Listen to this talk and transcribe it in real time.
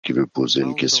qui veut poser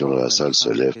une question dans la salle se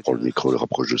lève, prend le micro, le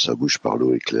rapproche de sa bouche, parle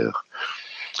haut et clair.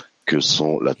 Que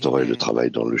sont la Torah et le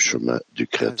travail dans le chemin du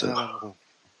Créateur?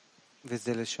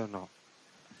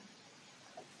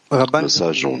 Nos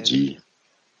sages ont dit,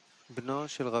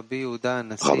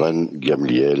 Rabban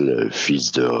Gamliel,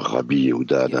 fils de Rabbi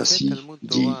Yehuda Anassi,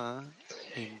 dit,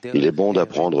 il est bon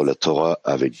d'apprendre la Torah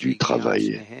avec du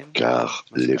travail, car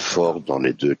l'effort dans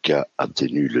les deux cas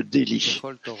atténue le délit.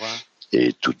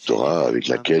 Et toute Torah avec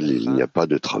laquelle il n'y a pas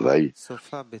de travail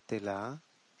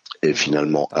est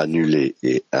finalement annulée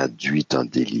et induit un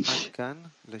délit.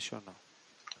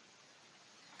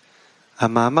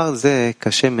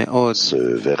 Ce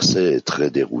verset est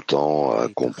très déroutant à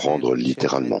comprendre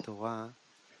littéralement.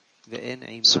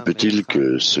 Se peut-il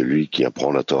que celui qui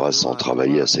apprend la Torah sans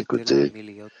travailler à ses côtés,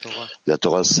 la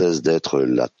Torah cesse d'être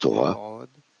la Torah?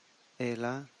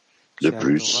 De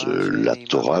plus, la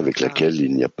Torah avec laquelle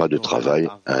il n'y a pas de travail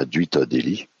induit un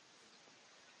délit.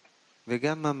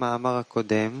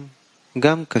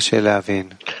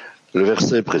 Le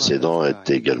verset précédent est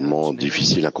également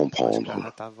difficile à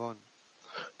comprendre.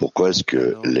 Pourquoi est-ce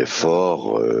que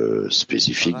l'effort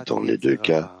spécifique dans les deux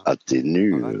cas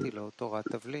atténue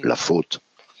la faute?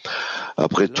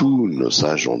 Après tout, nos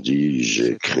sages ont dit,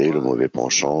 j'ai créé le mauvais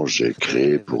penchant, j'ai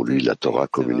créé pour lui la Torah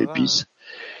comme une épice.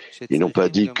 Ils n'ont pas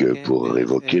dit que pour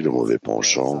révoquer le mauvais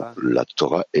penchant, la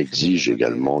Torah exige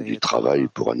également du travail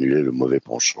pour annuler le mauvais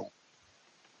penchant.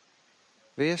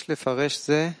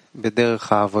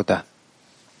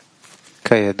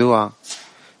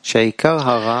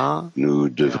 Nous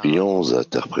devrions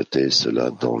interpréter cela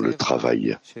dans le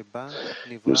travail.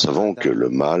 Nous savons que le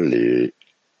mal et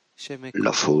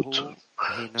la faute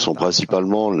sont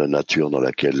principalement la nature dans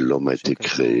laquelle l'homme a été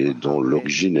créé, dont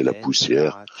l'origine est la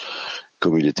poussière,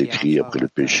 comme il est écrit après le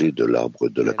péché de l'arbre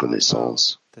de la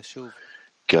connaissance.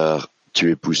 Car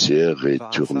tu es poussière et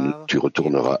tu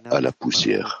retourneras à la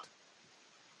poussière.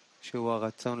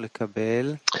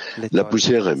 La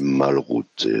poussière est mal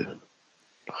routée.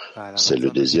 C'est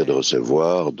le désir de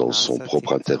recevoir dans son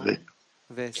propre intérêt.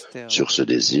 Sur ce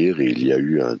désir, il y a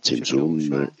eu un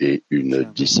tzimtzum et une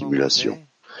dissimulation,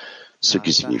 ce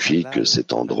qui signifie que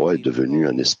cet endroit est devenu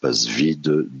un espace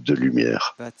vide de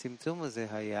lumière.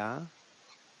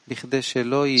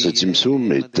 Ce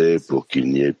tzimtzum était pour qu'il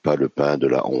n'y ait pas le pain de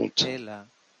la honte.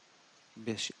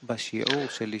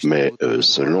 Mais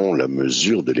selon la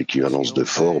mesure de l'équivalence de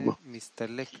forme,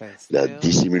 la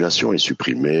dissimulation est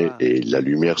supprimée et la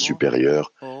lumière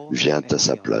supérieure vient à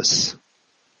sa place.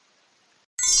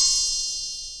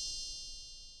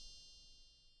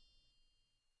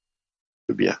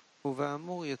 Bien.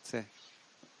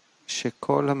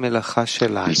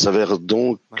 Il s'avère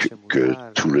donc que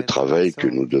tout le travail que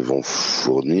nous devons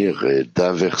fournir est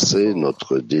d'inverser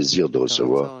notre désir de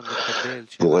recevoir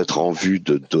pour être en vue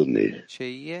de donner.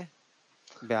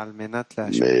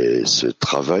 Mais ce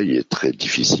travail est très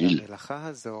difficile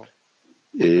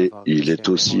et il est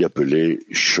aussi appelé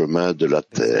chemin de la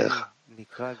terre,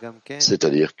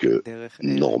 c'est-à-dire que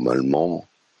normalement,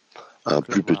 un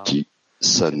plus petit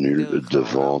s'annule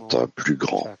devant un plus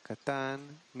grand.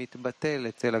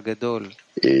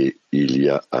 Et il y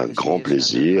a un grand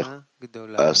plaisir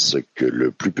à ce que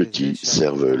le plus petit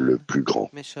serve le plus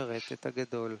grand.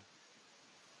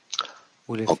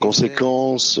 En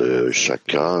conséquence,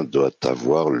 chacun doit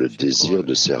avoir le désir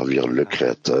de servir le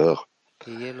Créateur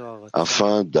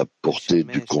afin d'apporter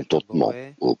du contentement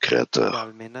au Créateur.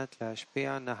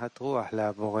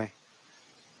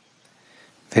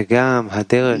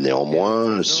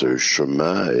 Néanmoins, ce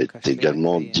chemin est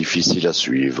également difficile à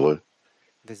suivre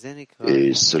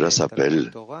et cela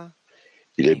s'appelle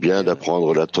 « Il est bien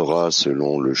d'apprendre la Torah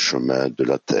selon le chemin de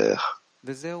la terre ».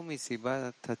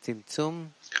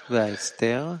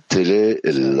 Telle est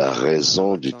la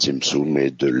raison du tzimtzum et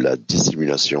de la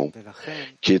dissimulation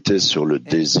qui était sur le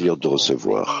désir de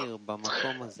recevoir.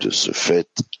 De ce fait,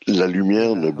 la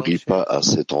lumière ne brille pas à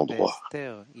cet endroit.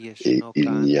 Et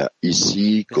il n'y a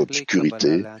ici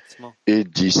qu'obscurité et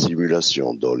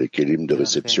dissimulation dans les kélim de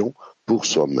réception pour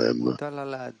soi-même.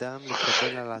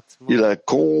 Il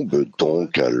incombe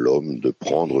donc à l'homme de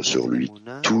prendre sur lui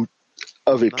tout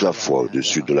avec la foi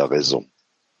au-dessus de la raison.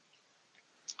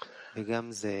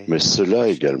 Mais cela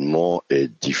également est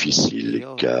difficile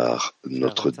car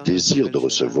notre désir de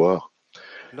recevoir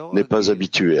n'est pas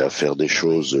habitué à faire des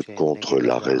choses contre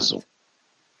la raison.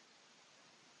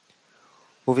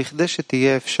 Pour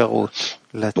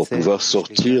pouvoir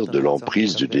sortir de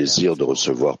l'emprise du désir de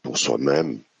recevoir pour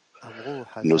soi-même,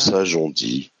 nos sages ont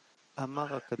dit,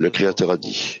 le Créateur a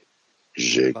dit,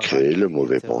 j'ai créé le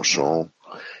mauvais penchant,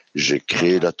 j'ai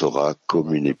créé la Torah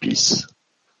comme une épice.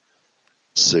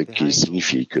 ce qui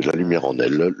signifie que la lumière en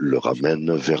elle le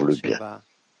ramène vers le bien.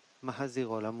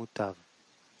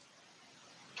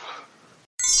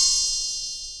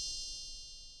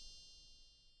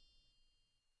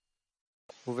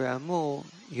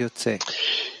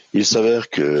 Il s'avère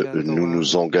que nous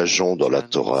nous engageons dans la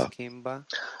Torah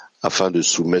afin de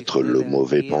soumettre le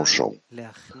mauvais penchant,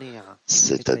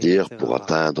 c'est-à-dire pour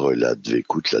atteindre la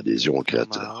dvekut, l'adhésion au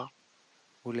Créateur,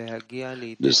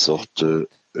 de sorte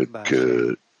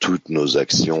que toutes nos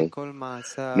actions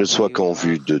ne soient qu'en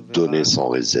vue de donner sans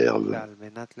réserve.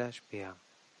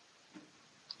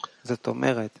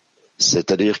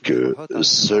 C'est-à-dire que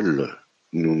seuls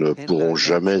nous ne pourrons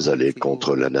jamais aller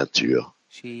contre la nature,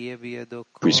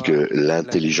 puisque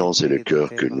l'intelligence et le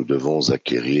cœur que nous devons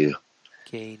acquérir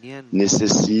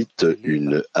nécessitent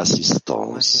une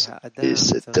assistance, et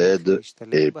cette aide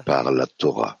est par la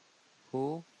Torah.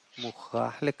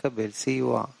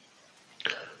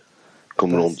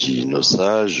 Comme l'ont dit nos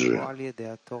sages,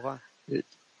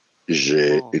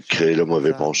 j'ai créé le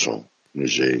mauvais penchant.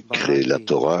 J'ai créé la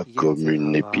Torah comme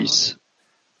une épice.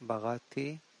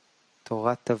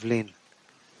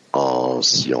 En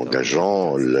s'y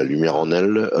engageant, la lumière en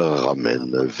elle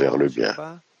ramène vers le bien.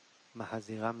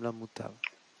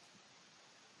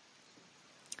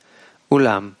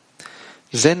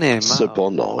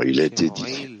 Cependant, il a été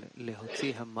dit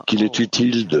qu'il est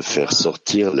utile de faire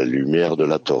sortir la lumière de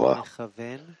la Torah,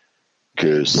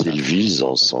 que s'il vise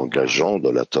en s'engageant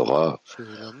dans la Torah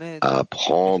à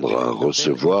apprendre à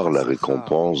recevoir la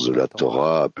récompense de la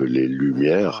Torah appelée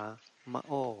lumière,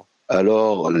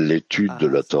 alors l'étude de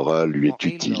la Torah lui est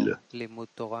utile.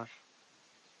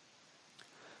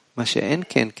 Mais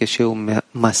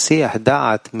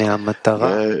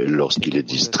lorsqu'il est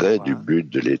distrait du but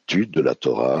de l'étude de la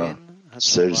Torah,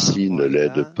 celle-ci ne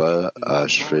l'aide pas à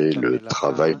achever le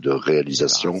travail de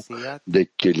réalisation des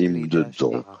kélim de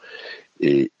don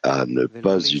et à ne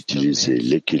pas utiliser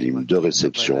les kélim de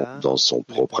réception dans son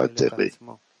propre intérêt.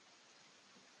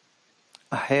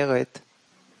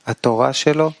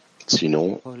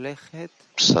 Sinon,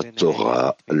 sa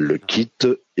Torah le quitte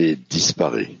et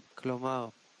disparaît.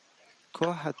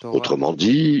 Autrement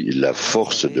dit, la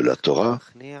force de la Torah,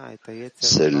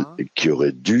 celle qui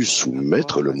aurait dû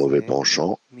soumettre le mauvais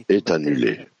penchant, est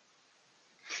annulée.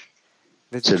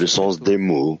 C'est le sens des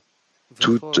mots «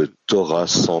 toute Torah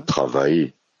sans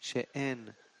travail »,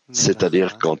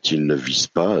 c'est-à-dire quand il ne vise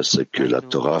pas à ce que la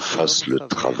Torah fasse le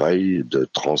travail de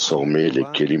transformer les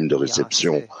kélim de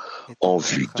réception en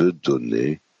vue de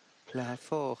donner,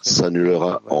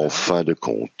 s'annulera en fin de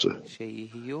compte,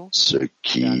 ce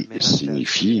qui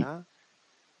signifie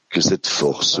que cette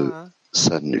force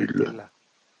s'annule.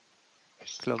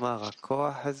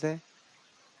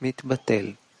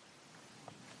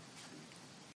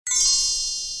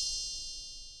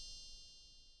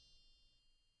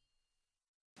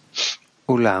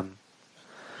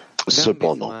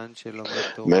 Cependant,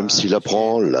 même s'il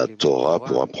apprend la Torah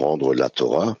pour apprendre la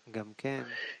Torah,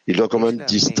 il doit quand même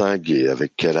distinguer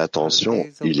avec quelle attention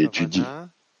il étudie.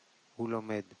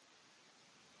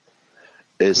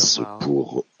 Est-ce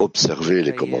pour observer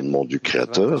les commandements du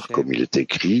Créateur, comme il est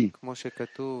écrit,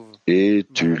 et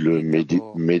tu le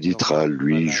méditeras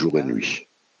lui jour et nuit?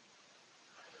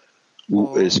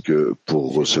 Ou est-ce que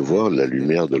pour recevoir la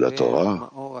lumière de la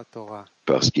Torah,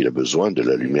 parce qu'il a besoin de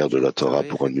la lumière de la Torah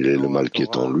pour annuler le mal qui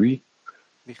est en lui,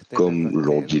 comme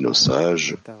l'ont dit nos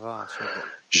sages,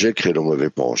 j'ai créé le mauvais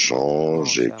penchant,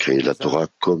 j'ai créé la Torah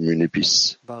comme une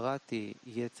épice.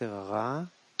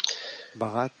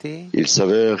 Il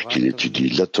s'avère qu'il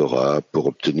étudie la Torah pour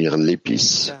obtenir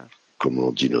l'épice. Comme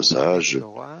l'ont dit nos sages,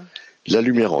 la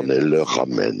lumière en elle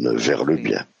ramène vers le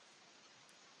bien.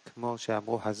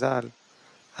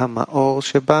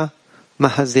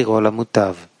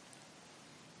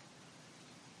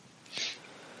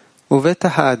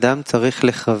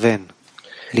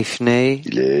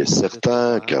 Il est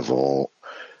certain qu'avant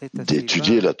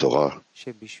d'étudier la Torah,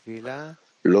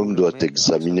 l'homme doit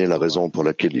examiner la raison pour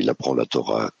laquelle il apprend la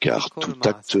Torah, car tout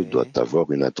acte doit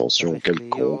avoir une intention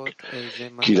quelconque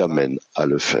qui l'amène à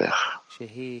le faire.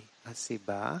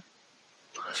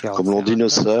 Comme l'ont dit nos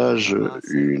sages,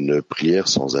 une prière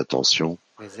sans intention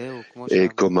est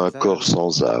comme un corps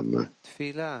sans âme.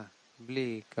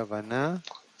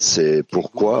 C'est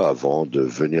pourquoi, avant de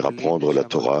venir apprendre la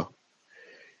Torah,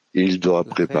 il doit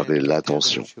préparer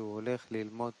l'intention. C'est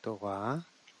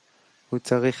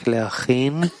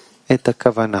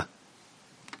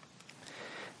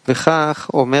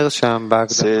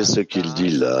ce qu'il dit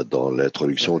là dans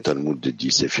l'introduction au Talmud des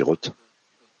 10 Séphirot.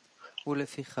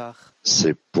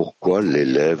 C'est pourquoi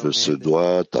l'élève se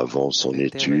doit, avant son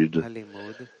étude,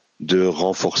 de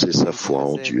renforcer sa foi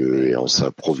en Dieu et en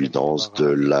sa providence de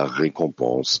la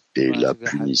récompense et la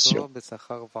punition.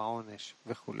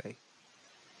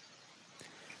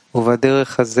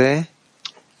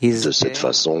 De cette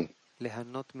façon,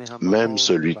 même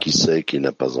celui qui sait qu'il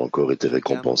n'a pas encore été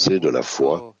récompensé de la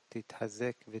foi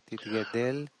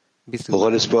aura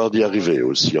l'espoir d'y arriver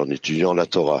aussi en étudiant la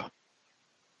Torah.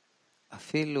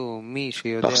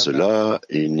 Par cela,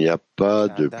 il n'y a pas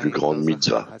de plus grande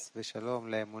mitzvah.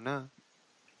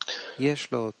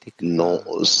 Non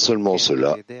seulement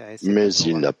cela, mais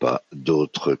il n'a pas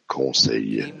d'autre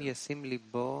conseil.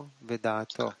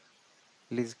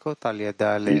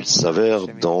 Il s'avère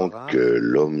donc que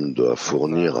l'homme doit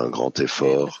fournir un grand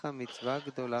effort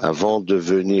avant de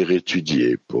venir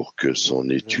étudier pour que son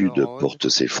étude porte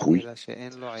ses fruits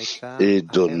et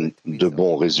donne de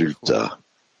bons résultats,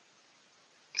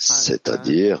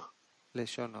 c'est-à-dire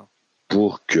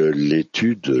pour que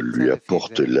l'étude lui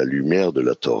apporte la lumière de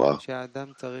la Torah,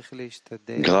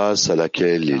 grâce à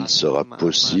laquelle il sera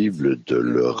possible de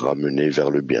le ramener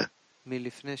vers le bien.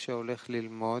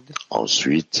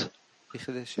 Ensuite,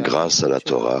 grâce à la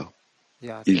Torah,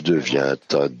 il devient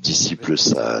un disciple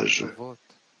sage.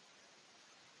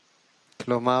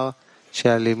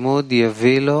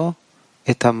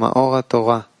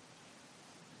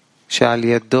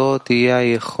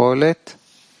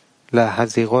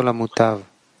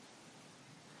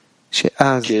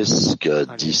 Qu'est-ce qu'un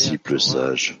disciple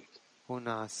sage?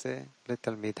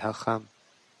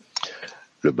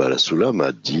 Le Baal HaSulam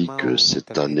a dit que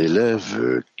c'est un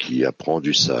élève qui apprend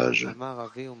du sage,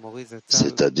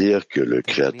 c'est-à-dire que le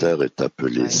Créateur est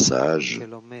appelé sage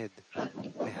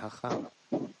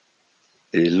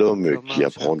et l'homme qui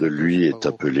apprend de lui est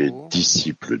appelé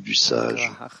disciple du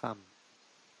sage.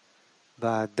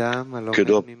 Que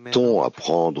doit-on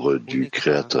apprendre du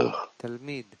Créateur?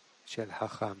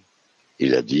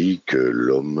 Il a dit que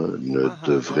l'homme ne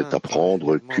devrait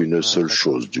apprendre qu'une seule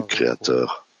chose du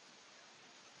Créateur.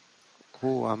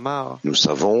 Nous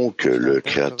savons que le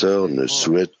Créateur ne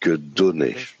souhaite que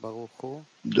donner.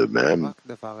 De même,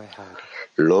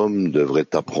 l'homme devrait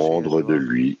apprendre de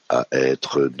lui à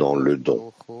être dans le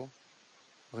don.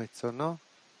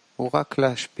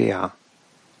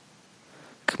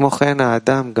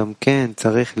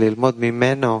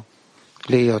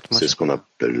 C'est ce qu'on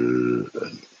appelle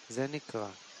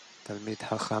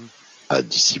un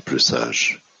disciple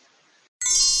sage.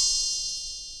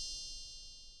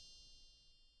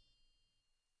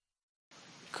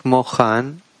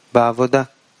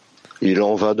 Il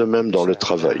en va de même dans le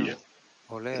travail.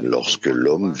 Lorsque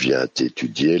l'homme vient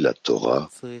étudier la Torah,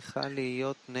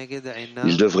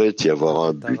 il devrait y avoir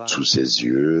un but sous ses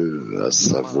yeux, à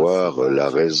savoir la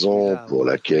raison pour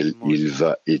laquelle il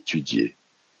va étudier.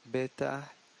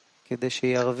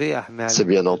 C'est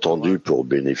bien entendu pour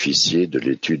bénéficier de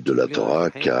l'étude de la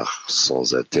Torah, car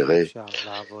sans intérêt,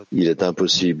 il est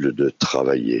impossible de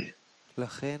travailler.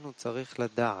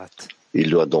 Il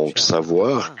doit donc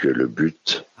savoir que le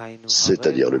but,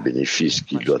 c'est-à-dire le bénéfice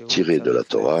qu'il doit tirer de la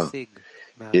Torah,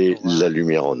 est la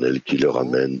lumière en elle qui le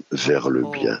ramène vers le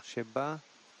bien.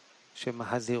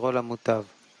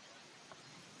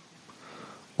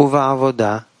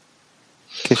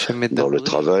 Dans le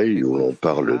travail où l'on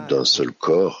parle d'un seul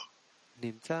corps,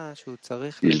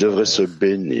 il devrait se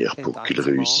bénir pour qu'il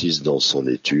réussisse dans son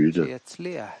étude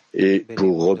et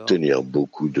pour obtenir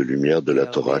beaucoup de lumière de la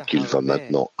Torah qu'il va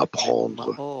maintenant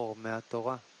apprendre.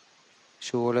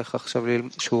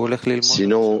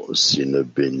 Sinon, s'il ne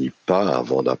bénit pas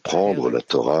avant d'apprendre la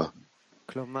Torah,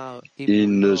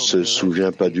 il ne se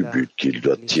souvient pas du but qu'il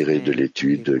doit tirer de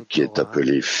l'étude qui est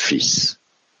appelée fils.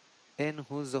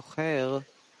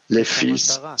 Les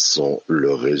fils sont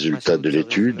le résultat de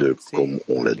l'étude, comme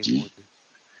on l'a dit,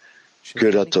 que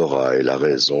la Torah est la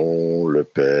raison, le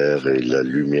Père est la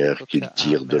lumière qu'il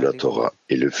tire de la Torah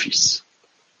et le Fils.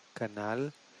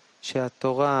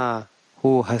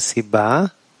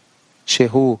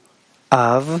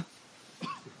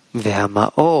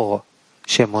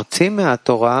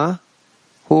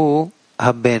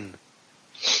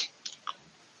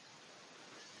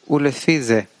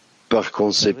 Par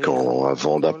conséquent,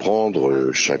 avant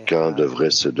d'apprendre, chacun devrait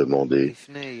se demander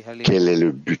quel est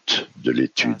le but de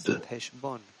l'étude,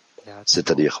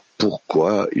 c'est-à-dire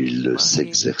pourquoi il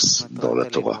s'exerce dans la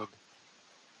Torah.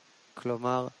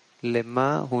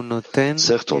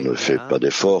 Certes, on ne fait pas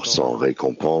d'efforts sans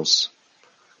récompense,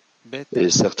 et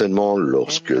certainement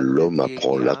lorsque l'homme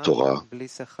apprend la Torah,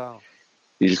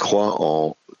 il croit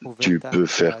en « tu peux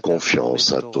faire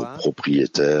confiance à ton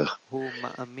propriétaire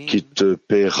qui te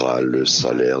paiera le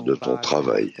salaire de ton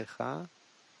travail ».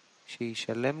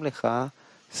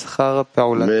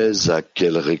 Mais à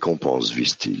quelle récompense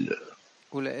vise-t-il?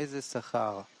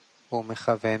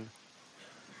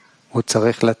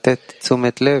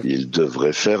 Il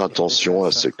devrait faire attention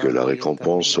à ce que la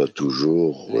récompense soit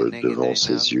toujours devant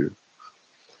ses yeux,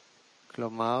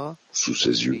 sous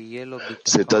ses yeux,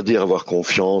 c'est-à-dire avoir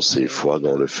confiance et foi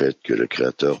dans le fait que le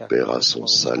Créateur paiera son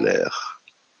salaire.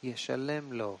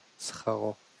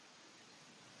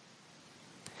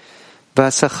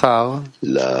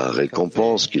 La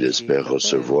récompense qu'il espère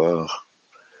recevoir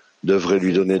devrait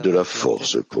lui donner de la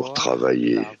force pour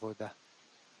travailler.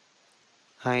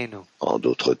 En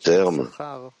d'autres termes,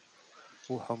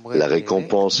 la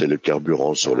récompense est le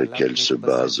carburant sur lequel se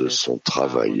base son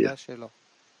travail.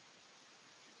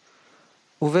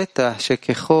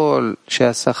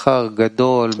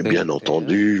 Bien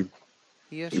entendu,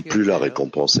 plus la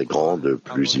récompense est grande,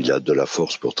 plus il a de la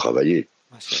force pour travailler.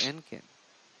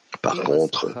 Par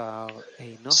contre,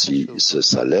 si ce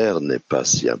salaire n'est pas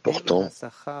si important,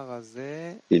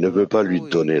 il ne peut pas lui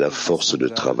donner la force de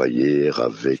travailler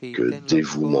avec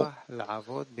dévouement,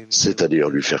 c'est-à-dire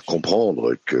lui faire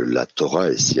comprendre que la Torah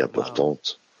est si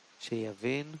importante,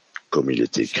 comme il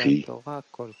est écrit,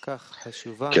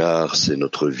 car c'est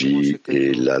notre vie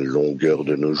et la longueur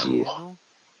de nos jours.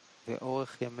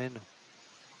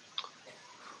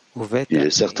 Il est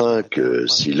certain que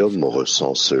si l'homme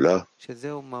ressent cela,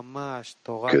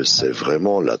 que c'est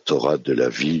vraiment la Torah de la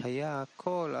vie,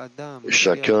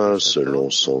 chacun, selon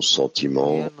son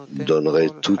sentiment, donnerait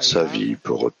toute sa vie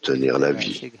pour obtenir la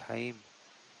vie.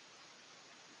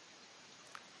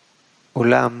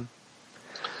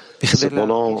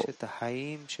 Cependant,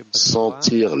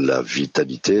 sentir la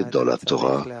vitalité dans la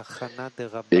Torah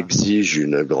exige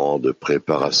une grande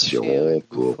préparation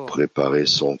pour préparer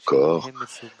son corps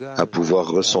à pouvoir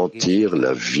ressentir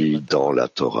la vie dans la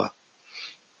Torah.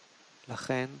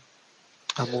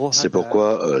 C'est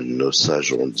pourquoi nos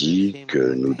sages ont dit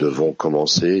que nous devons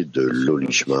commencer de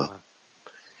l'Olishma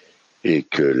et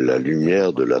que la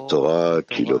lumière de la Torah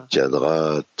qu'il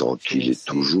obtiendra tant qu'il est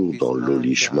toujours dans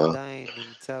l'Olishma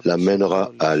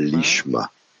l'amènera à l'Ishma,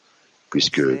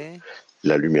 puisque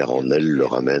la lumière en elle le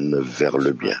ramène vers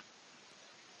le bien.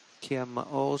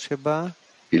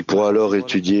 Il pourra alors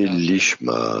étudier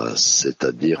l'Ishma,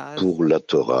 c'est-à-dire pour la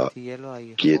Torah,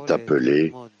 qui est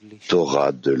appelée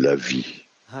Torah de la vie.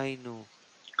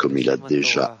 Comme il a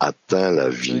déjà atteint la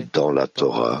vie dans la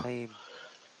Torah,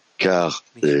 car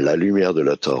la lumière de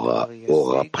la Torah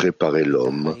aura préparé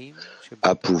l'homme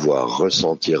à pouvoir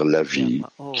ressentir la vie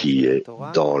qui est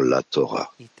dans la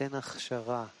Torah.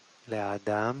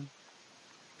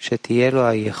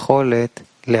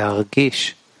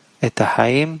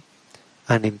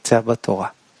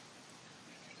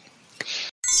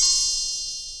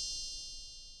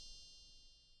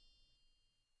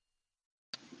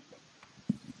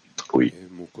 Oui.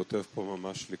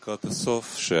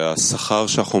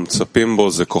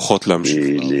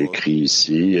 Il écrit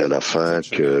ici à la fin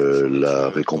que la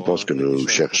récompense que nous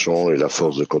cherchons est la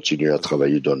force de continuer à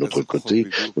travailler de notre côté.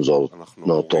 Nous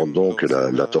entendons que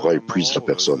la Torah épuise la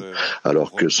personne,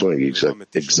 alors que sont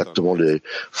exactement les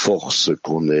forces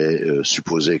qu'on est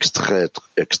supposé extraire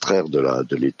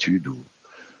de l'étude ou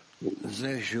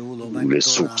les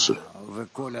sources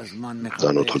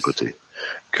d'un autre côté.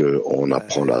 Qu'on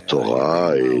apprend la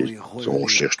Torah et on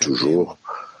cherche toujours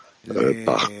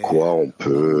par quoi on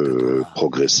peut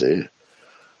progresser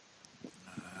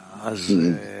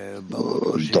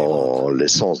dans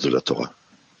l'essence de la Torah.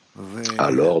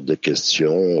 Alors des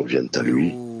questions viennent à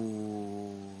lui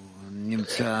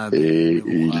et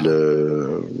il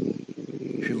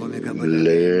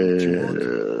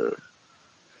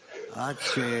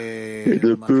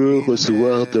ne peut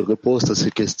recevoir de réponse à ces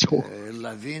questions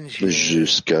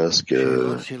jusqu'à ce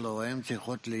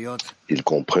qu'il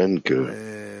comprenne que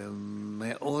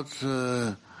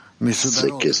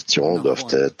ces questions doivent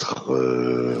être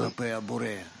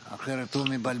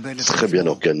très bien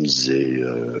organisées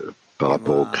par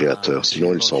rapport au Créateur,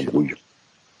 sinon il s'embrouille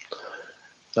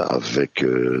avec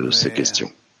ces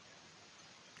questions.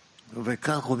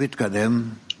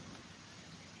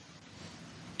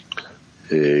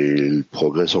 Et il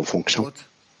progresse en fonction.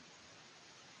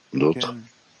 D'autres?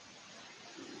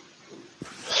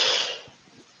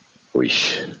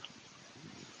 Oui.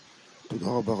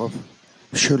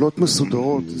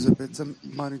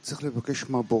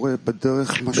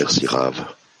 Merci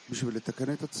Rav.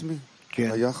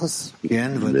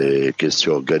 Les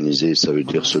questions organisées, ça veut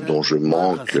dire ce dont je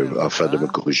manque afin de me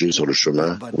corriger sur le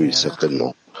chemin? Oui,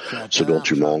 certainement. Ce dont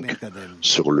tu manques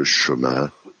sur le chemin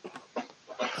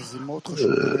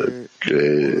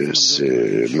que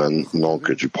c'est maintenant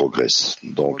que tu progresses.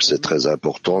 Donc c'est très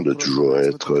important de toujours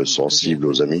être sensible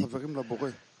aux amis,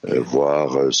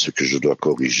 voir ce que je dois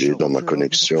corriger dans ma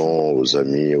connexion aux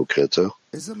amis et au Créateur.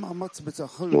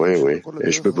 Oui, oui.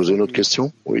 Et je peux poser une autre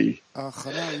question? Oui.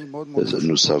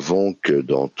 Nous savons que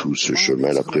dans tout ce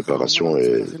chemin, la préparation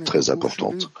est très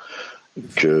importante.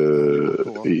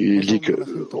 Il dit que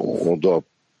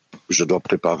je dois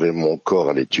préparer mon corps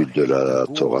à l'étude de la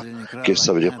Torah. Qu'est-ce que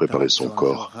ça veut dire préparer son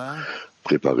corps?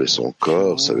 Préparer son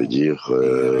corps, ça veut dire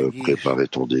préparer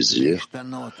ton désir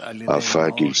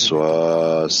afin qu'il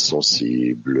soit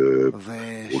sensible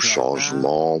au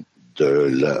changement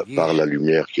par la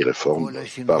lumière qui réforme,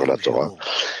 par la Torah,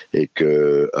 et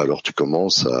que alors tu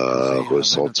commences à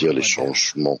ressentir les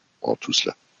changements en tout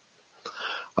cela.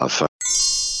 Afin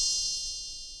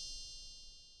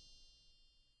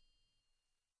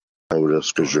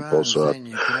lorsque je pense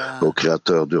au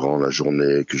Créateur durant la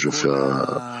journée, que je fais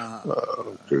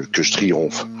que je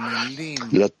triomphe.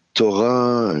 La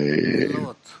Torah et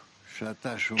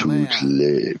toutes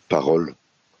les paroles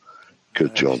que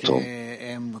tu entends,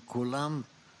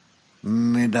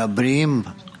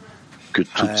 que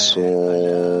toutes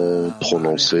sont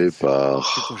prononcées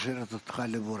par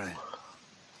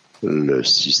le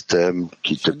système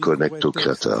qui te connecte au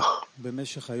Créateur.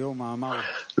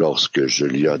 Lorsque je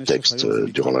lis un texte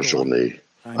durant la journée,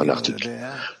 un article,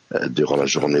 durant la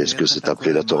journée, est-ce que c'est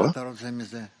appelé la Torah?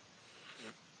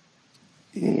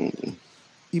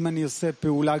 Rav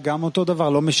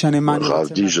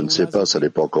dit, je ne sais pas, ça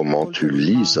dépend comment tu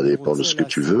lis, ça dépend de ce que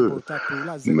tu veux,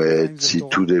 mais si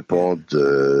tout dépend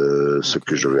de ce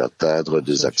que je vais atteindre,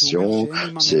 des actions,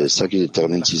 c'est ça qui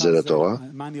détermine si c'est la Torah?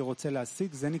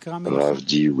 Rav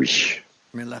dit oui.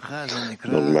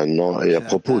 Donc maintenant, et à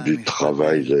propos du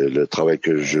travail, le travail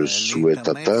que je souhaite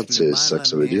atteindre, c'est ça que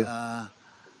ça veut dire?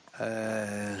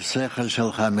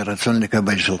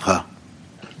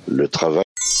 Le travail.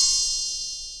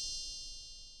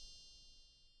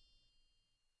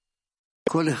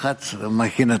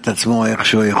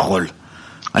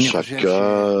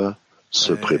 Chacun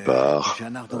se prépare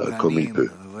comme il peut.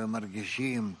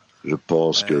 Je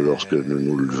pense que lorsque nous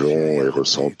nous levons et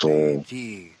ressentons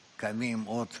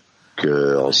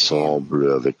que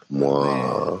ensemble avec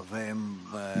moi,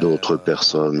 d'autres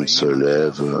personnes se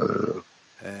lèvent,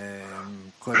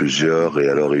 plusieurs, et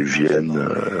alors ils viennent,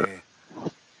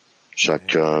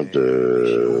 chacun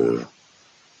de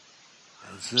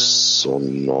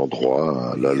son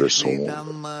endroit à la leçon.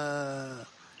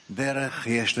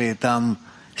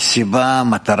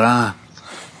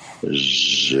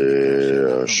 J'ai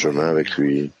un chemin avec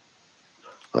lui,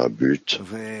 un but.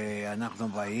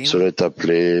 Cela est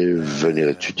appelé venir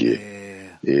étudier.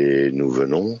 Et nous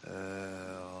venons.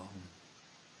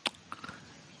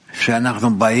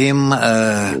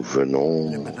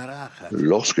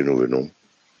 Lorsque nous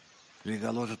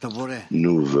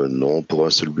venons pour un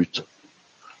seul but,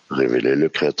 révéler le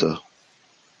Créateur.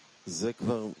 C'est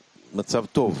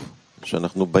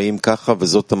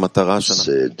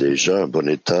déjà un bon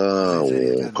état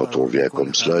quand on vient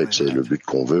comme cela et que c'est le but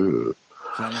qu'on veut.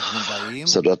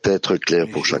 Ça doit être clair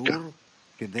pour chacun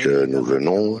que nous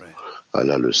venons à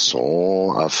la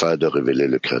leçon afin de révéler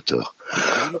le Créateur.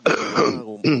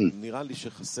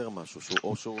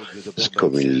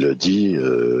 Comme il le dit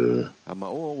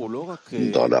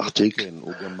dans l'article,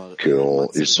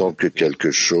 qu'il semble que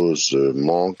quelque chose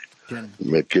manque,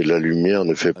 mais que la lumière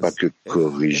ne fait pas que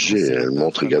corriger, elle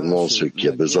montre également ce qui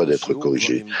a besoin d'être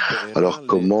corrigé. Alors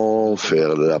comment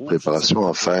faire la préparation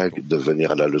afin de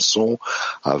venir à la leçon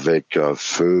avec un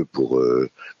feu pour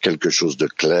quelque chose de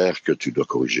clair que tu dois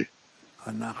corriger?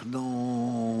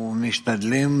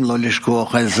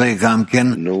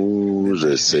 Nous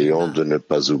essayons de ne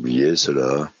pas oublier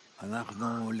cela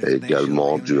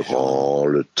également durant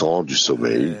le temps du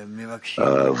sommeil,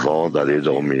 avant d'aller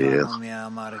dormir.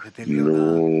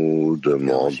 Nous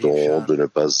demandons de ne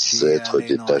pas être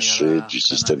détachés du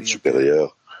système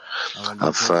supérieur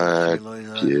afin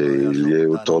qu'il y ait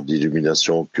autant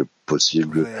d'illumination que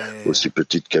possible, aussi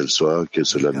petite qu'elle soit, que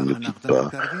cela ne nous quitte pas.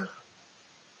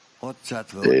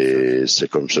 Et c'est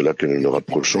comme cela que nous nous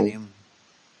rapprochons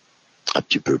un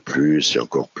petit peu plus et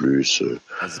encore plus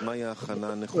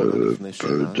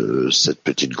de cette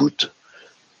petite goutte,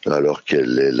 alors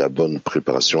quelle est la bonne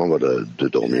préparation avant de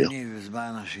dormir.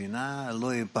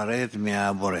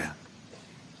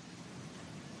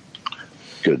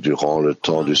 Que durant le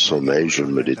temps du sommeil, je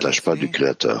ne me détache pas du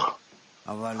Créateur,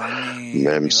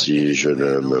 même si je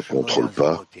ne me contrôle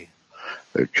pas,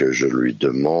 que je lui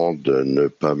demande de ne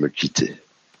pas me quitter.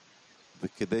 Et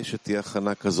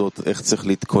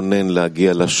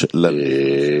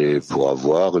pour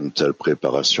avoir une telle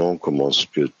préparation, comment est-ce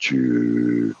que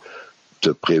tu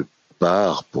te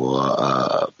prépares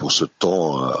pour ce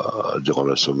temps durant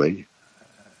le sommeil?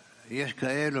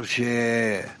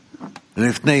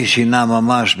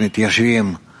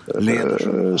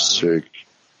 Ceux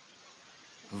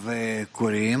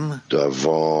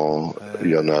d'avant, il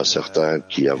y en a certains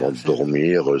qui, avant de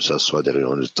dormir, s'assoient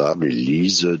derrière une table et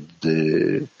lisent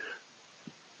des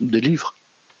livres.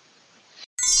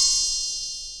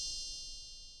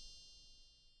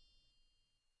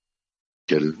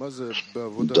 Qu'elle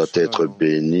doit être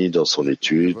bénie dans son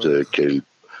étude, qu'elle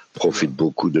profite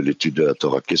beaucoup de l'étude de la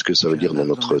Torah. Qu'est-ce que ça veut dire dans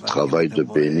notre travail de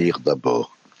bénir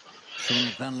d'abord?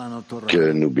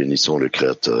 Que nous bénissons le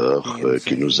Créateur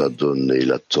qui nous a donné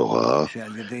la Torah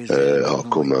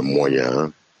comme un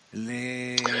moyen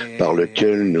par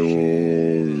lequel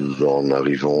nous en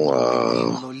arrivons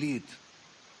à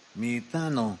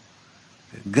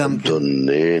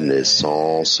donner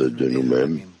naissance de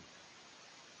nous-mêmes.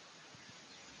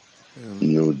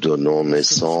 Nous donnons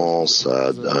naissance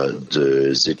à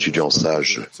des étudiants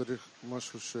sages.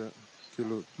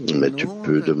 Mais tu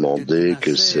peux demander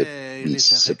que c'est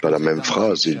pas la même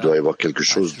phrase. Il doit y avoir quelque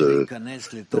chose de...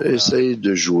 Essaye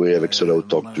de jouer avec cela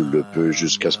autant que tu le peux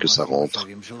jusqu'à ce que ça rentre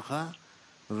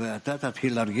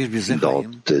dans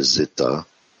tes états.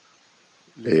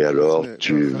 Et alors,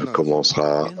 tu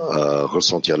commenceras à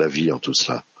ressentir la vie en tout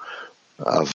cela.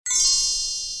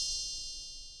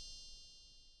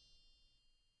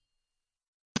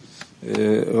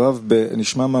 Rav,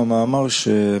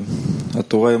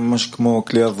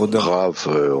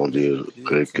 on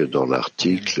dirait que dans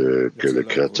l'article que le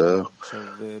Créateur,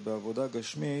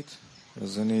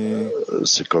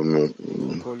 c'est comme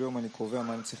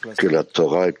que la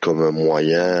Torah est comme un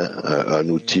moyen, un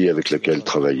outil avec lequel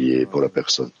travailler pour la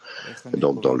personne. Et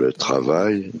donc dans le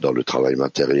travail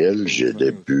matériel, j'ai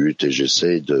des buts et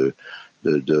j'essaie de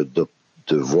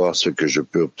voir ce que je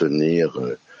peux obtenir.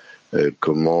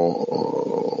 Comment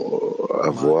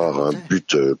avoir un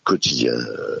but quotidien,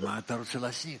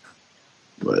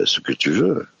 ce que tu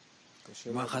veux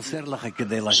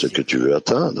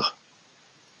atteindre.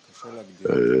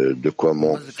 De quoi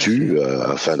manques-tu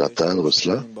afin d'atteindre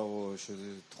cela?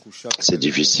 C'est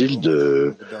difficile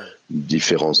de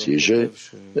différencier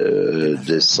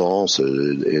des sens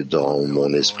et dans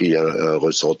mon esprit un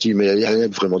ressenti, mais il n'y a rien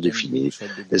de vraiment défini.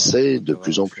 Essaye de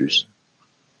plus en plus.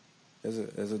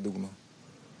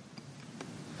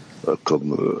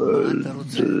 Comme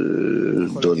de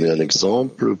donner un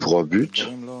exemple pour un but.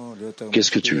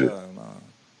 Qu'est-ce que tu veux?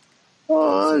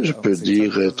 Je peux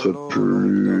dire être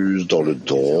plus dans le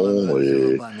don,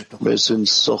 mais c'est une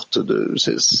sorte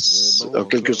c'est en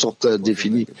quelque sorte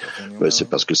indéfini. Mais c'est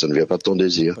parce que ça ne vient pas de ton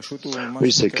désir.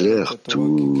 Oui, c'est clair,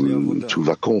 tout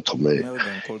va contre, mais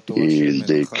il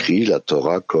décrit la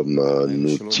Torah comme un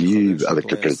outil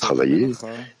avec lequel travailler.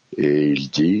 Et il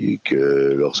dit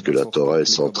que lorsque la Torah est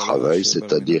sans travail,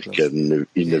 c'est-à-dire qu'il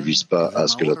ne vise pas à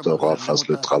ce que la Torah fasse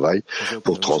le travail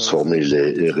pour transformer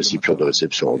les récipients de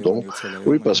réception en dons.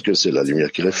 Oui, parce que c'est la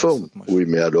lumière qui les forme. Oui,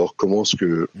 mais alors comment est-ce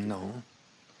que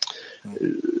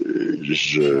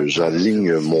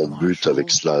j'aligne mon but avec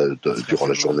cela durant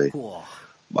la journée?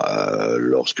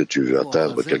 Lorsque tu veux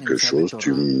atteindre quelque chose,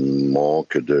 tu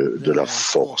manques de la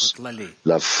force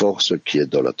qui est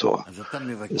dans la Torah.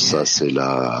 Ça, c'est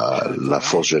la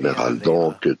force générale.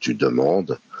 Donc, tu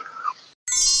demandes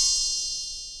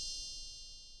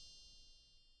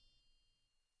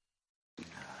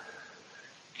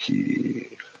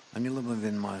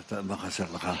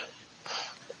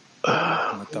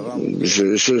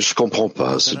Je comprends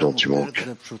pas ce dont tu manques.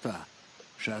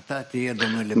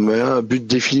 Mais un but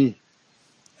défini.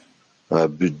 Un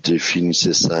but défini,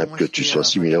 c'est simple, que tu sois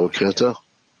similaire au Créateur.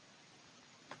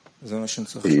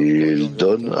 Il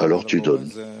donne, alors tu donnes.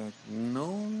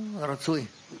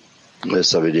 Mais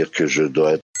ça veut dire que je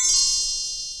dois être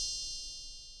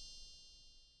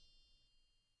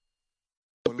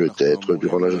peut-être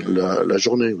durant la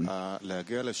journée. Oui.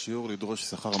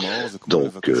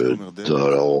 Donc,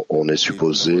 alors, on est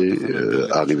supposé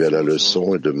arriver à la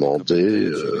leçon et demander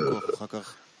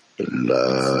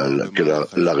que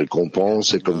la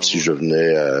récompense est comme si je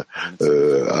venais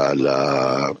à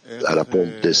la pompe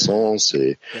d'essence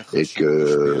et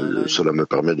que cela me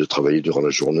permet de travailler durant la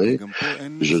journée.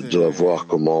 Je dois voir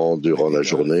comment durant la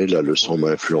journée la leçon m'a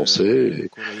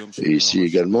influencé et ici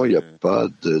également il n'y a pas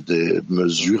de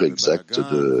mesures exactes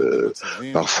de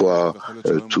parfois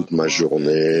toute ma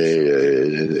journée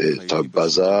est un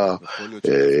bazar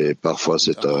et parfois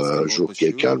c'est un jour qui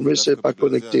est calme mais c'est pas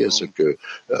connecté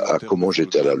à à comment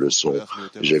j'étais à la leçon.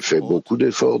 J'ai fait beaucoup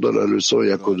d'efforts dans la leçon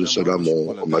et à cause de cela,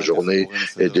 ma journée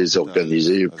est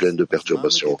désorganisée et pleine de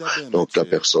perturbations. Donc la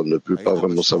personne ne peut pas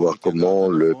vraiment savoir comment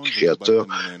le Créateur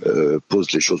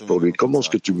pose les choses pour lui. Comment est-ce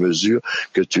que tu mesures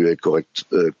que tu es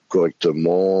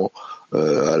correctement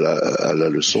à la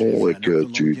leçon et que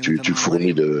tu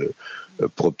fournis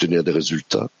pour obtenir des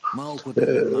résultats?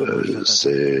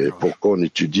 C'est pourquoi on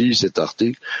étudie cet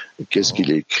article. Qu'est-ce qu'il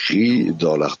écrit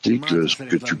dans l'article? Ce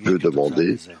que tu peux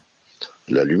demander,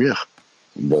 la lumière.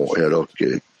 Bon, et alors,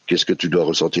 qu'est-ce que tu dois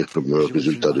ressentir comme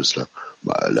résultat de cela?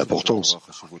 L'importance.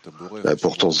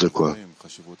 L'importance de quoi?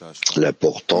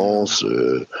 L'importance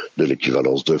de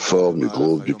l'équivalence de forme, du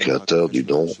groupe, du créateur, du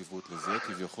don.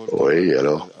 Oui,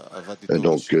 alors.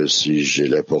 Donc, si j'ai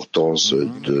l'importance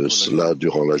de cela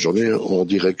durant la journée, on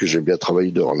dirait que j'ai bien travaillé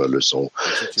durant la leçon.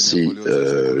 Si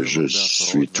je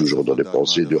suis toujours dans les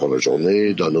pensées durant la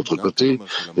journée, d'un autre côté,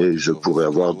 et je pourrais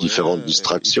avoir différentes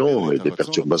distractions et des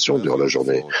perturbations durant la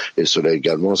journée. Et cela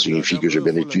également signifie que j'ai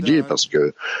bien étudié parce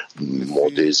que mon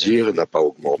désir n'a pas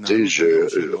augmenté,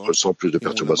 je ressens plus de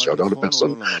perturbations. Alors la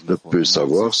personne ne peut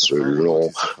savoir selon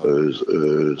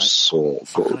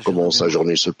comment sa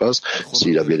journée se passe,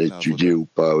 s'il a bien étudié ou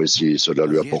pas, ou si cela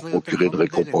lui a procuré de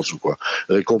récompense ou quoi.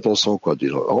 Récompensant quoi,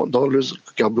 disons, dans le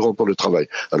carburant pour le travail.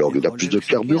 Alors il a plus de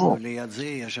carburant.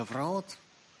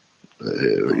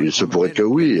 Il se pourrait que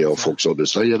oui, et en fonction de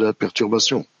ça, il y a de la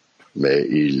perturbation. Mais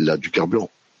il a du carburant.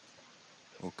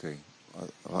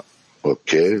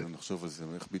 Ok,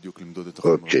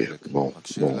 bon.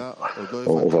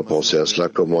 On va penser à cela,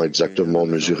 comment exactement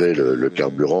mesurer le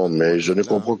carburant, mais je ne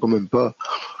comprends quand même pas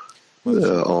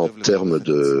en termes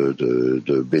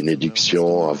de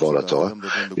bénédiction avant la Torah.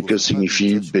 Et que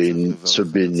signifie se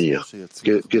bénir?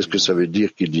 Qu'est-ce que ça veut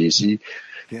dire qu'il dit ici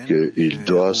qu'il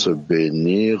doit se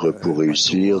bénir pour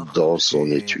réussir dans son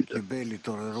étude?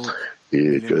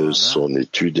 Et que son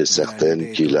étude est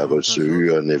certaine qu'il a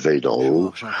reçu un éveil d'en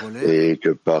haut et que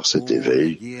par cet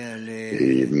éveil,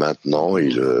 et maintenant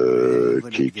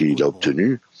qu'il a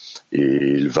obtenu,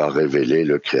 il va révéler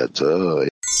le Créateur.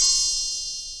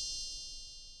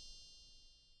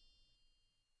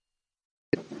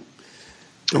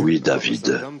 Oui,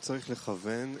 David.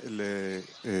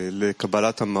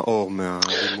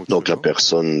 Donc la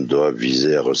personne doit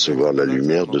viser à recevoir la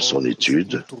lumière de son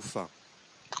étude.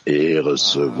 Et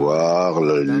recevoir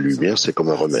la lumière, c'est comme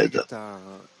un remède.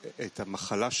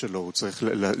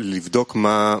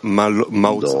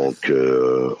 Donc,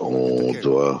 on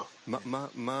doit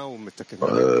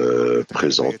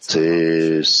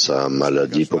présenter sa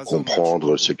maladie pour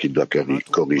comprendre ce qu'il doit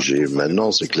corriger.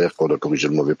 Maintenant, c'est clair qu'on doit corriger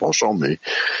le mauvais penchant, mais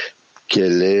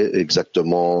quel est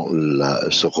exactement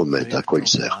ce remède? À quoi il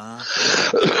sert?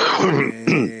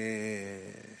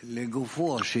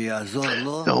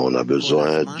 On a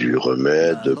besoin du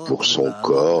remède pour son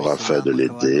corps afin de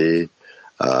l'aider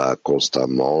à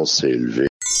constamment s'élever.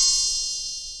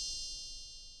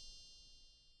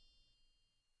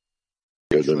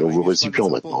 De nouveaux récipients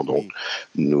maintenant. Donc,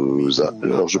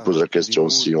 alors je pose la question,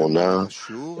 si on a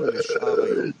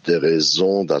des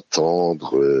raisons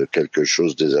d'attendre quelque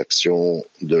chose des actions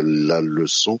de la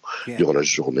leçon durant la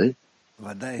journée,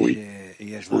 oui.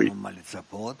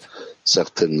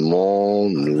 Certainement,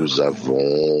 nous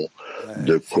avons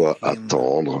de quoi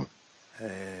attendre.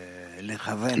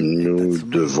 Nous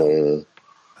devons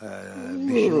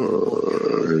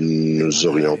nous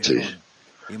orienter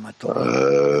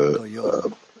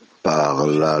par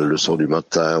la leçon du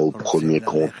matin au premier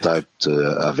contact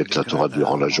avec la Torah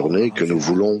durant la journée, que nous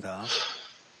voulons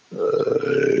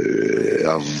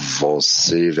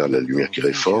avancer vers la lumière qui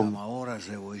réforme.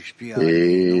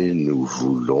 Et nous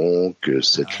voulons que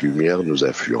cette lumière nous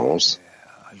influence,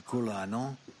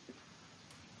 nous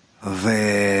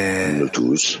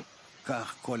tous,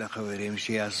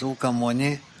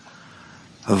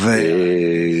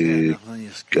 et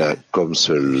comme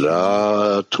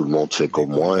cela, tout le monde fait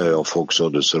comme moi, et en fonction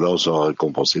de cela, on sera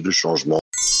récompensé de changement.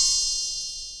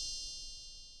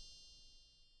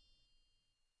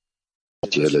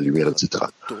 La lumière, etc.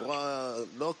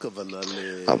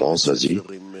 Avance, vas-y.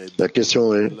 La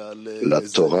question est, la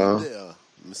Torah,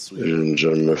 je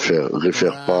ne me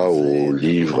réfère pas au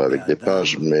livre avec des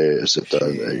pages, mais c'est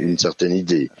une certaine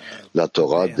idée. La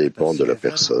Torah dépend de la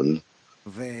personne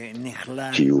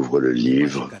qui ouvre le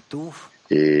livre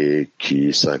et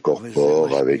qui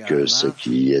s'incorpore avec ce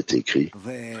qui est écrit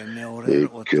et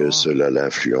que cela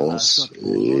l'influence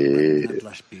et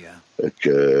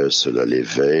que cela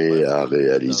l'éveille à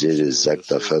réaliser les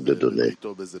actes afin de donner.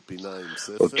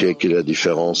 Ok, quelle est la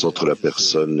différence entre la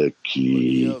personne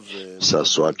qui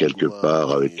s'assoit quelque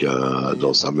part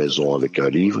dans sa maison avec un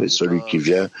livre et celui qui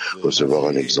vient recevoir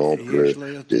un exemple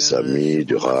des amis,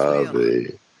 du Rav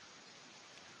et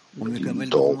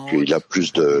donc il a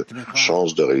plus de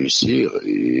chances de réussir,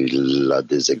 il a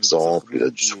des exemples, il a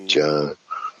du soutien.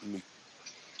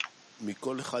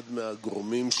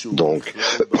 Donc,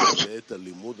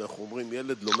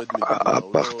 à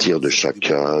partir de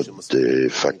chacun des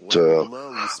facteurs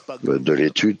de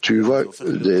l'étude, tu vois,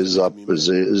 les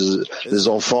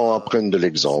enfants apprennent de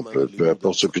l'exemple. Peu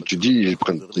importe ce que tu dis, ils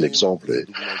prennent l'exemple.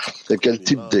 Et quel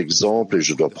type d'exemple, et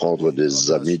je dois prendre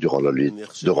des amis durant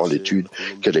l'étude,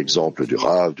 quel exemple du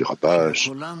Rav, du Rabash,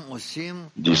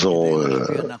 disons,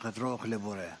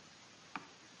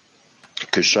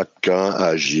 que chacun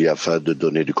agit afin de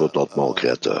donner du contentement au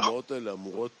Créateur.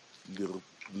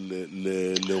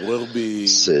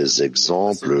 Ces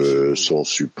exemples sont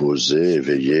supposés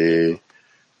éveiller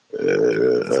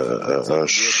un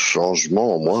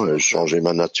changement en moi, changer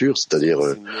ma nature, c'est-à-dire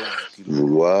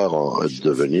vouloir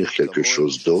devenir quelque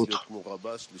chose d'autre,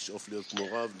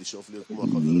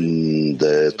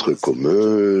 d'être comme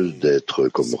eux, d'être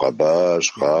comme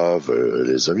Rabash, Rav,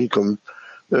 les amis comme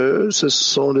ce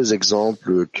sont les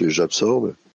exemples que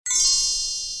j'absorbe.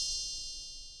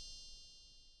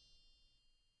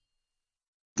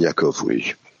 Yaakov,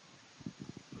 oui.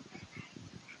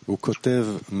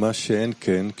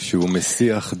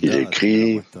 Il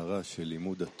écrit,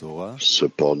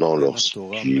 cependant,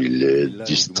 lorsqu'il est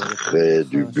distrait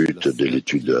du but de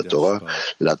l'étude de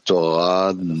la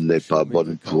Torah n'est pas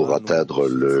bonne pour atteindre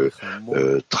le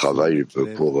travail,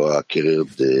 pour acquérir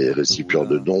des récipients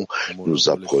de dons. Nous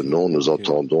apprenons, nous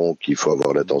entendons qu'il faut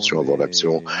avoir l'intention, avoir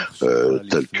l'action,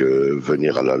 telle que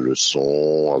venir à la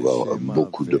leçon, avoir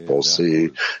beaucoup de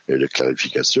pensées et de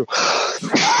clarifications,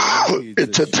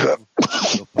 etc.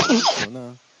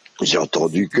 J'ai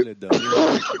entendu que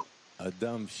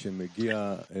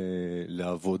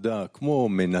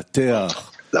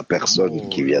la personne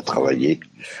qui vient travailler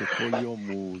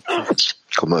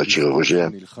comme un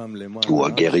chirurgien ou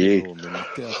un guerrier,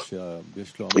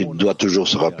 il doit toujours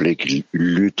se rappeler qu'il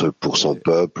lutte pour son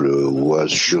peuple, ou un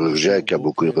chirurgien qui a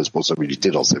beaucoup de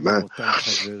responsabilités dans ses mains.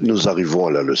 Nous arrivons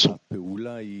à la leçon.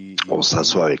 On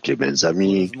s'assoit avec les mêmes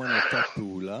amis.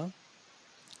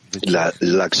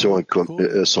 L'action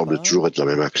semble toujours être la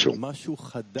même action.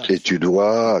 Et tu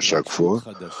dois, à chaque fois,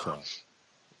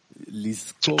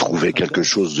 trouver quelque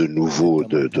chose de nouveau,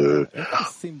 une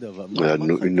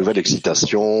nouvelle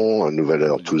excitation, un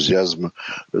nouvel enthousiasme,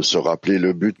 se rappeler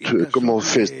le but. Comment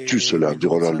fais-tu cela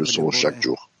durant la leçon chaque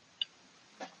jour?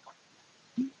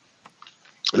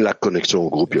 La connexion au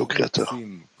groupe et au Créateur.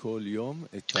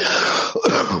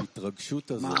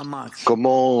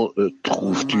 Comment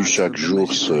trouves-tu chaque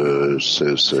jour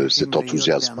cet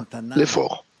enthousiasme?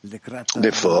 L'effort.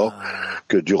 L'effort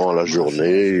que durant la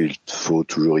journée, il faut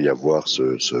toujours y avoir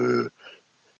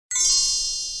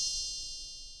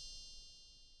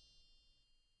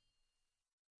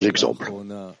l'exemple.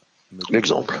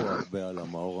 L'exemple.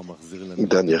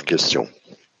 Dernière question.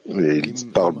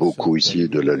 Il parle beaucoup ici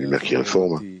de la lumière qui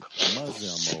réforme.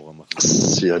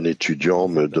 Si un étudiant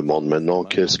me demande maintenant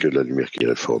qu'est-ce que la lumière qui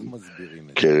réforme,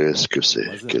 qu'est-ce que c'est,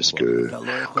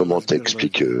 comment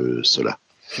t'expliques cela?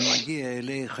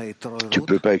 Tu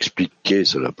peux pas expliquer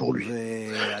cela pour lui.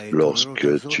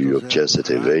 Lorsque tu obtiens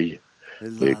cet éveil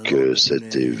et que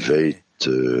cet éveil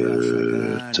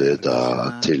t'aide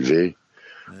à t'élever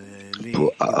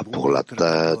pour la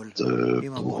tête,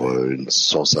 pour une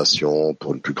sensation,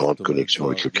 pour une plus grande connexion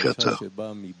avec le Créateur.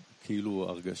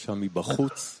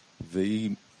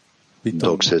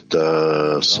 Donc c'est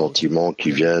un sentiment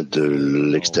qui vient de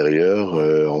l'extérieur,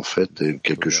 en fait,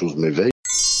 quelque chose m'éveille.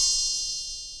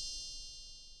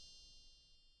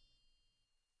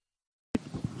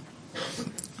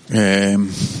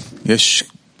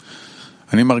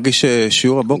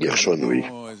 Gershon, oui.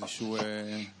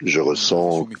 Je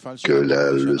ressens que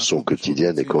la leçon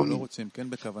quotidienne est comme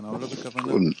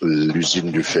l'usine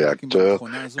du fait acteur,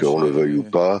 qu'on le veuille ou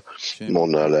pas,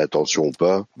 on a l'intention ou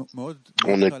pas.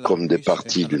 On est comme des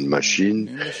parties d'une machine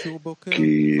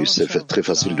qui c'est très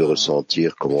facile de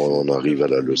ressentir comment on arrive à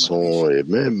la leçon. Et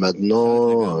même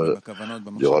maintenant,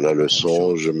 durant la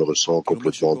leçon, je me ressens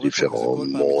complètement différent.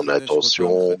 Mon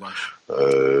intention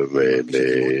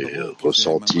mes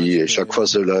ressentis, et chaque fois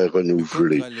cela est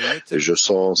renouvelé. Et je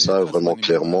sens ça vraiment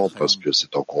clairement parce que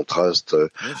c'est en contraste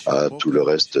à tout le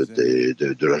reste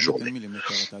de la journée.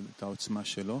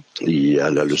 Il y a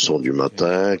la leçon du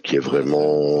matin qui est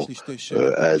vraiment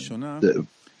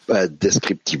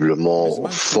indescriptiblement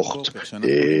forte.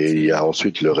 Et il y a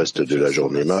ensuite le reste de la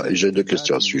journée. Et j'ai deux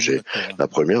questions à ce sujet. La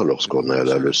première, lorsqu'on a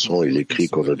la leçon, il écrit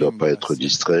qu'on ne doit pas être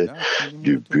distrait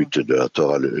du but de la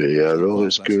Torah. Et alors,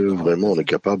 est-ce que vraiment on est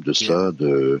capable de cela,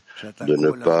 de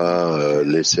ne pas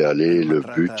laisser aller le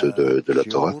but de la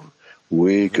Torah?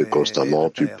 Oui, que constamment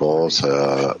tu penses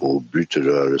au but de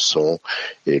la leçon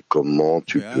et comment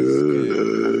tu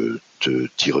peux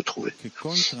t'y retrouver.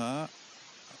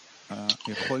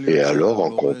 Et alors,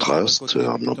 en contraste,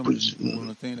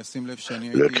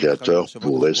 le Créateur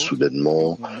pourrait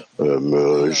soudainement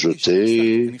me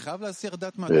jeter,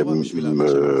 et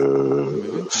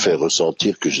me faire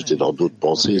ressentir que j'étais dans d'autres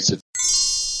pensées, etc.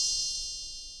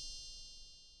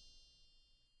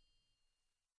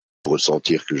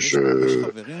 Ressentir que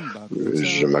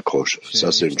je m'accroche.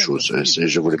 Ça, c'est une chose. Et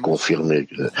je voulais confirmer.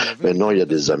 Maintenant, il y a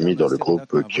des amis dans le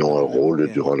groupe qui ont un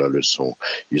rôle durant la leçon.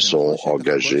 Ils sont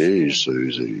engagés, se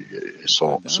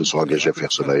sont engagés à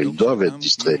faire cela. Ils doivent être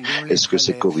distraits. Est-ce que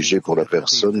c'est corrigé pour la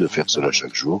personne de faire cela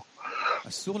chaque jour?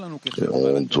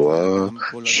 On doit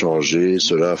changer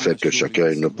cela afin que chacun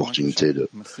ait une opportunité de.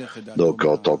 Donc,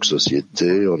 en tant que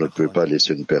société, on ne peut pas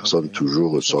laisser une personne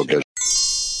toujours s'engager.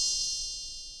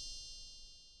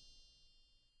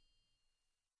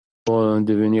 Pour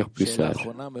devenir plus sage.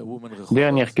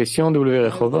 Dernière question, W.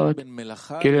 Rehovot.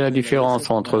 Quelle est la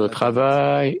différence entre le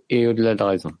travail et au-delà de la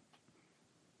raison?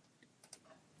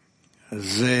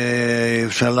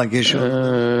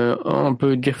 On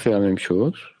peut dire que c'est la même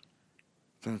chose.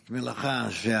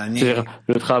 C'est-à-dire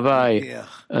le travail,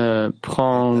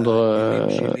 prendre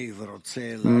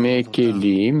mes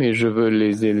kélim et je veux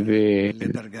les élever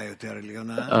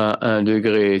à un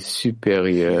degré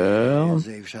supérieur,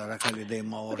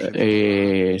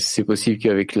 et c'est possible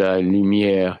qu'avec la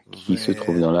lumière qui se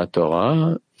trouve dans la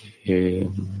Torah, et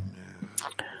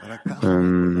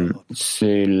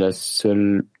c'est la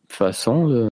seule façon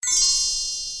de...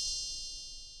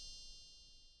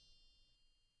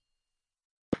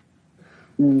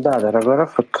 Да, дорогой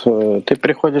Рафик, ты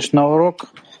приходишь на урок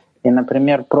и,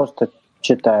 например, просто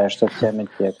читаешь со всеми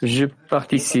текстами. Je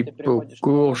participe au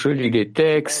cours, je lis les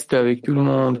textes avec tout le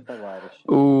monde,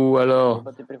 ou alors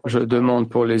je demande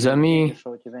pour les amis,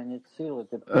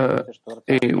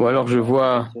 ou alors je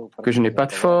vois que je n'ai pas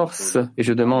de force et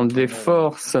je demande des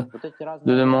forces,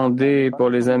 de demander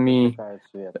pour les amis.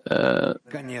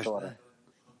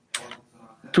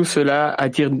 Tout cela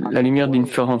attire la lumière d'une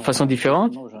façon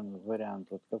différente.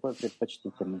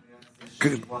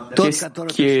 Qu'est-ce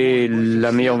qui est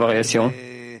la meilleure variation?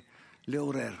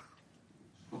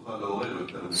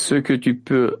 Ce que tu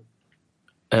peux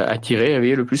attirer,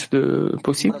 éveiller le plus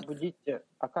possible.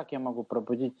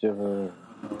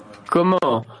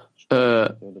 Comment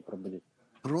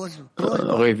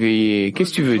réveiller?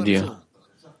 Qu'est-ce que tu veux dire?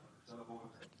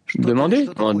 Demander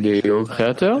au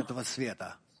Créateur.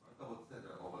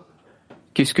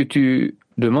 Qu'est-ce que tu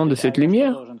demandes de cette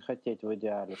lumière?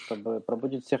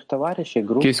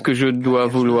 Qu'est-ce que je dois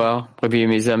vouloir? Réveiller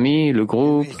mes amis, le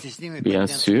groupe, bien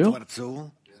sûr,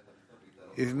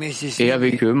 et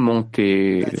avec eux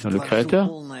monter vers le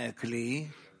Créateur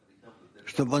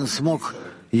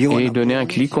et donner un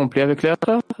clic complet avec le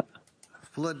Créateur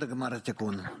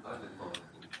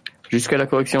jusqu'à la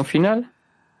correction finale.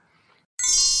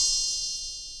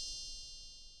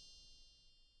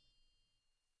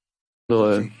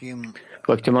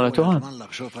 Correctement la Torah.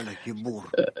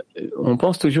 On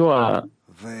pense toujours à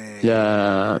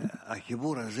la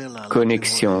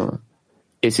connexion,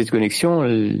 et cette connexion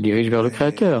dirige vers le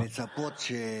Créateur,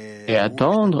 et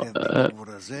attendre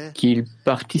qu'il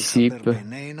participe,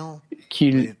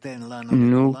 qu'il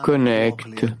nous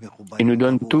connecte et nous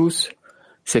donne tous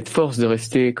cette force de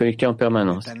rester connectés en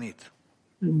permanence,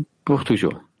 pour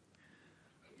toujours.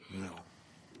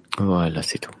 Voilà,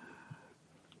 c'est tout.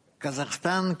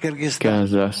 Kazakhstan,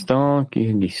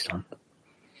 Kyrgyzstan.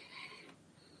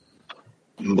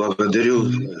 Благодарю.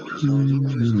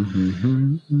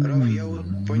 Рав, я вот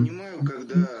понимаю,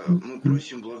 когда мы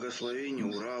просим благословения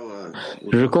Урала.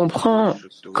 Je comprends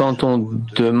quand on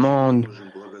demande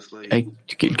à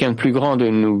quelqu'un de plus grand de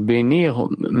nous bénir,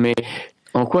 mais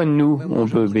en quoi nous, on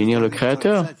peut bénir le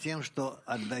Créateur?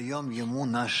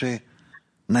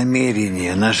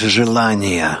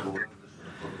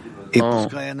 En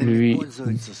lui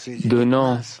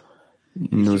donnant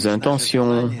nos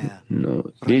intentions, nos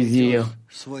désirs,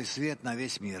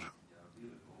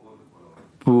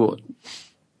 pour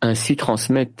ainsi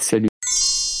transmettre sa lumière.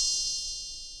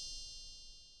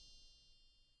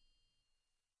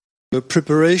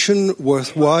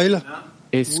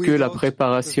 Est-ce que la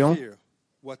préparation,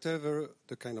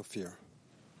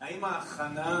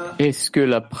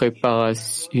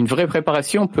 une vraie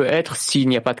préparation peut être s'il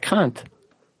n'y a pas de crainte?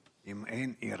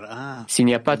 S'il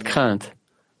n'y a pas de crainte,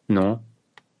 non.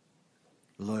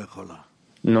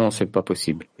 Non, c'est pas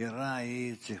possible.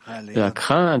 La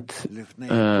crainte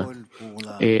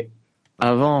est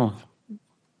avant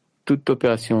toute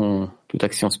opération, toute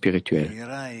action spirituelle.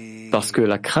 Parce que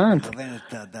la crainte,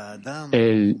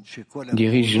 elle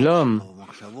dirige l'homme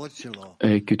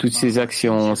et que toutes ses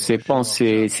actions, ses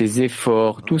pensées, ses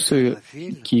efforts, tout ce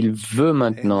qu'il veut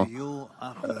maintenant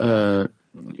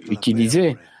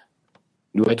utiliser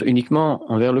doit être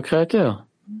uniquement envers le Créateur.